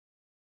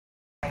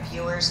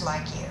Viewers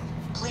like you.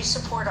 Please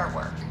support our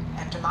work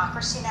at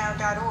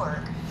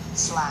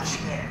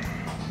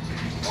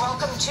democracynow.org/give.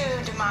 Welcome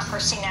to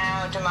Democracy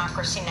Now!,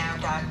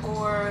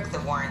 democracynow.org,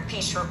 the War and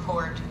Peace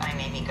Report. I'm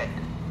Amy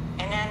Goodman.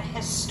 In an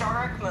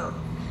historic move,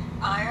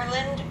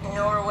 Ireland,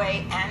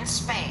 Norway, and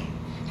Spain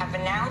have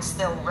announced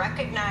they'll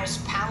recognize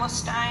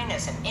Palestine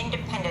as an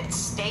independent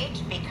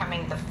state,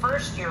 becoming the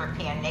first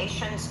European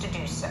nations to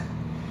do so.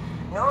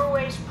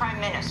 Norway's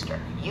Prime Minister,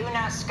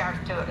 Jonas Gahr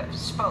Støre,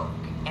 spoke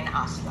in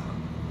Oslo.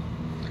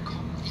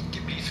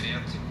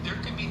 There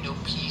can be no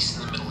peace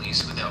in the Middle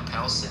East without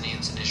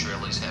Palestinians and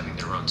Israelis having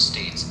their own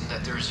states, and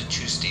that there is a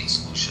two-state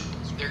solution.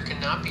 There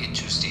cannot be a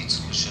two-state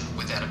solution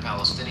without a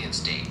Palestinian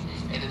state.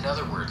 And in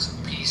other words,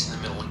 peace in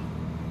the Middle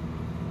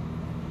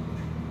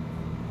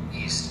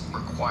East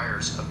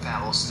requires a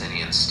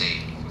Palestinian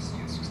state.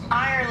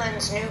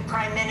 Ireland's new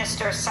Prime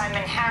Minister,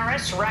 Simon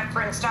Harris,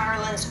 referenced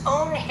Ireland's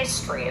own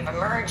history of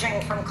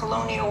emerging from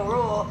colonial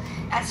rule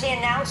as he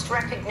announced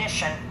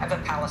recognition of a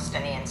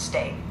Palestinian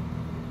state.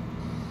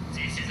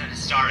 This is an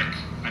historic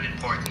and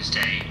important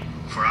day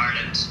for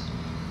Ireland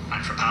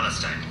and for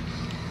Palestine.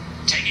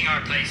 Taking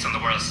our place on the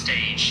world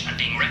stage and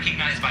being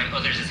recognised by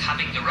others as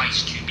having the right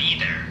to be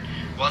there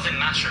was a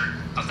matter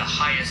of the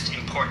highest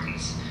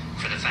importance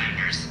for the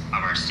founders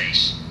of our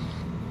state.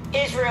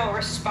 Israel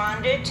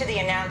responded to the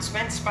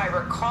announcements by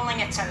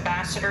recalling its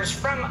ambassadors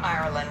from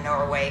Ireland,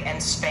 Norway,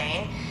 and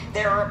Spain.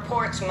 There are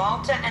reports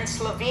Malta and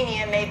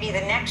Slovenia may be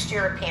the next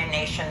European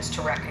nations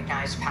to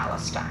recognize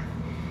Palestine.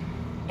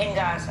 In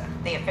Gaza,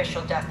 the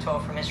official death toll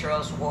from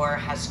Israel's war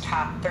has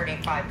topped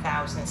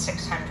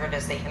 35,600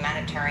 as the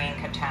humanitarian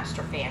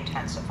catastrophe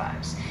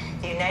intensifies.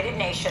 The United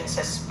Nations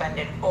has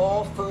suspended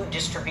all food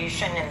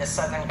distribution in the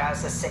southern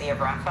Gaza city of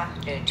Rafah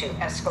due to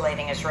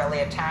escalating Israeli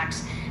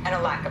attacks and a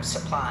lack of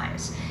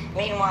supplies.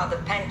 Meanwhile, the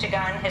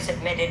Pentagon has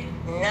admitted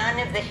none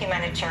of the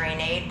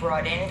humanitarian aid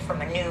brought in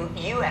from a new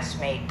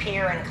U.S.-made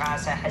pier in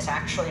Gaza has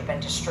actually been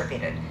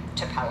distributed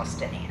to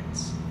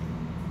Palestinians.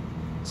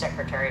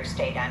 Secretary of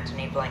State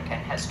Antony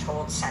Blinken has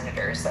told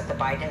senators that the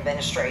Biden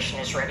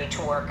administration is ready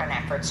to work on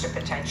efforts to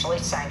potentially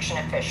sanction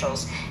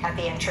officials at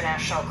the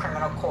International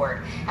Criminal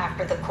Court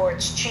after the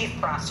court's chief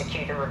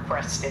prosecutor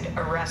requested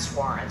arrest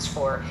warrants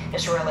for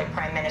Israeli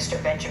Prime Minister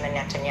Benjamin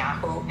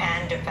Netanyahu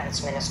and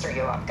Defense Minister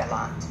Yoav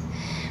Gallant.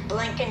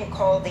 Blinken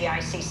called the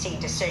ICC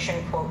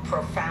decision, quote,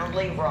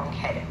 profoundly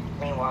wrong-headed.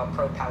 Meanwhile,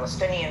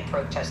 pro-Palestinian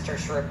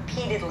protesters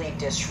repeatedly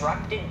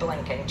disrupted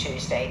Blinken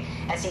Tuesday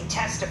as he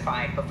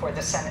testified before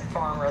the Senate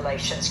Foreign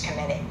Relations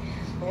Committee.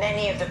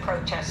 Many of the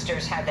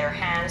protesters had their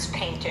hands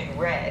painted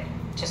red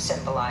to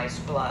symbolize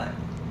blood.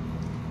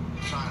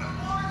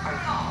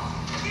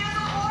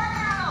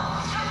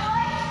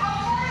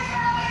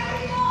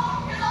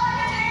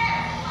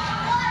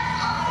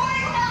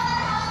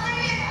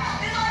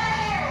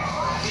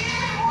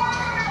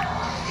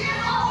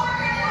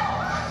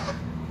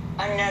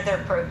 Another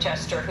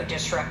protester who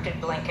disrupted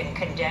Blinken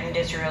condemned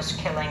Israel's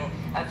killing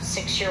of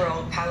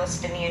 6-year-old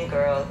Palestinian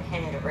girl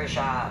Hind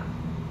Rajab.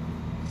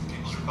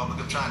 People's Republic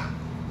of China.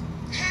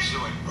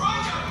 Suing.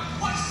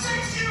 Was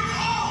 6 years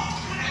old!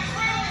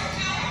 Israelis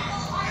killed a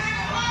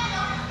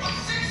brother of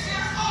 6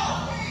 years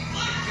old!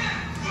 Blinken,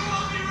 you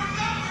will be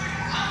remembered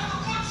as the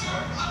butcher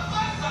of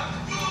Gaza!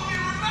 You will be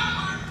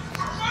remembered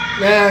for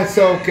murder! That's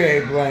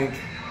okay, Blank.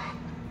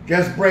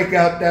 Just break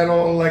out that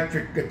old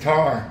electric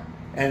guitar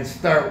and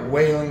start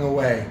wailing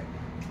away.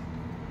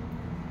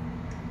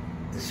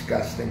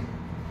 Disgusting.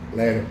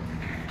 Later.